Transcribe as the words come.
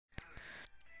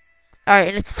Alright,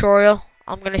 in the tutorial,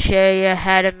 I'm going to show you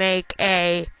how to make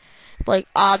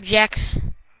objects.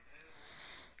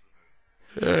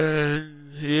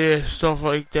 And yeah, stuff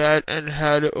like that, and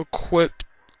how to equip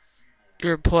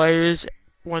your players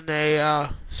when they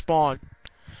spawn.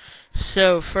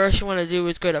 So first you want to do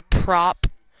is go to prop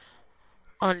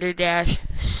under dash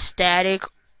static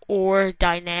or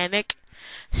dynamic.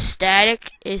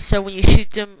 Static is so when you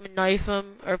shoot them, knife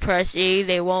them, or press E,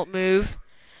 they won't move.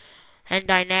 And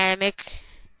dynamic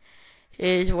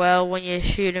is, well, when you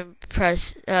shoot them,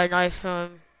 press knife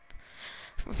them,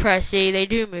 press E, they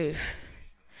do move.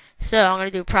 So I'm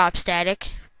gonna do prop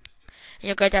static. And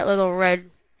you'll get that little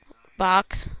red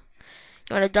box.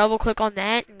 You want to double click on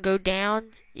that and go down.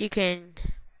 You get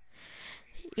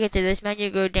to this menu,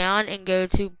 go down and go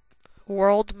to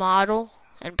world model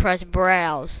and press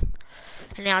browse.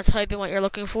 And now type in what you're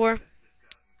looking for.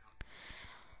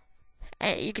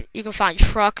 And you can find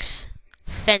trucks,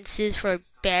 fences for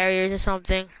barriers or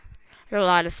something. There's a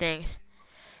lot of things.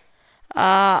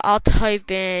 I'll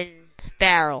type in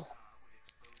barrel.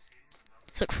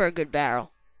 Let's look for a good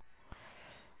barrel.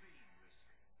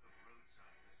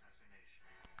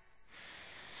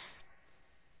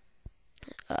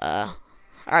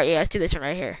 Alright, yeah, let's do this one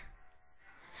right here.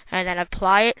 And then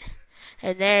apply it.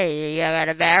 And there you got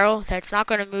a barrel that's not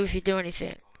going to move if you do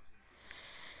anything.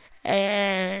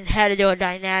 And how to do a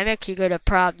dynamic, you go to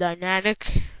prop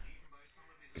dynamic.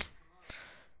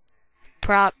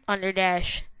 Prop under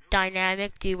dash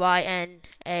dynamic,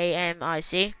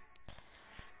 dynamic.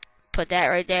 Put that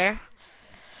right there.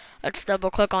 Let's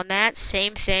double click on that.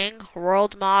 Same thing,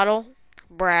 world model,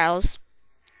 browse.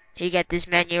 You get this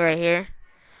menu right here.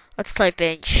 Let's type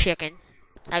in chicken.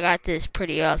 I got this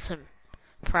pretty awesome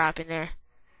prop in there.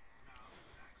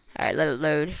 Alright, let it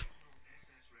load.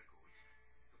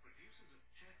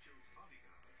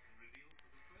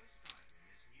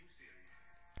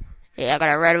 Yeah, I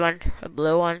got a red one, a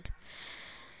blue one,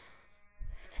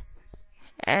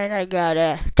 and I got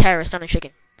a terrorist on a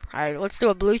chicken. Alright, let's do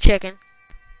a blue chicken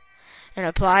and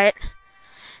apply it.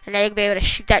 And now you can be able to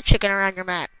shoot that chicken around your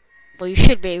map. Well, you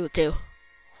should be able to.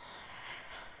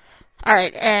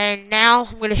 Alright, and now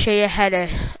I'm going to show you how to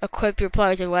equip your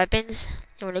players with weapons.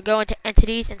 I'm going to go into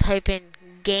entities and type in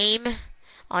game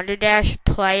under dash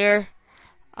player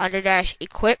under dash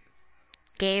equip.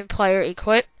 Game player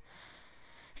equip.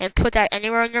 And put that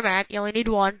anywhere on your map. You only need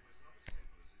one.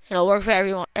 It'll work for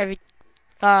every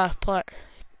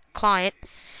client.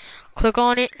 Click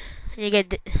on it, and you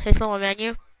get this little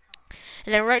menu.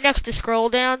 And then right next to scroll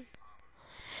down,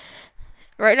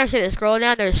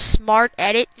 there's Smart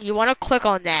Edit. You want to click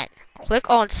on that. Click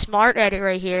on Smart Edit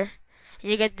right here.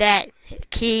 And you get that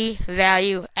key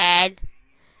value add.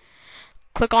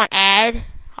 Click on add.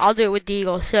 I'll do it with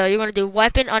Deagle. So you're going to do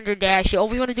weapon under dash. You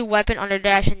always want to do weapon under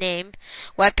dash and name.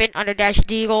 Weapon under dash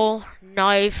Deagle,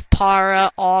 knife,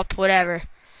 para, op, whatever.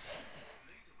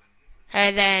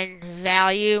 And then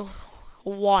value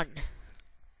 1.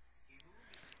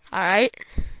 Alright.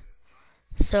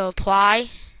 So apply.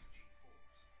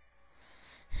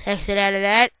 Exit out of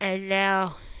that, and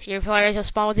now your players will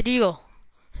spawn with the Deagle.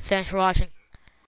 Thanks for watching.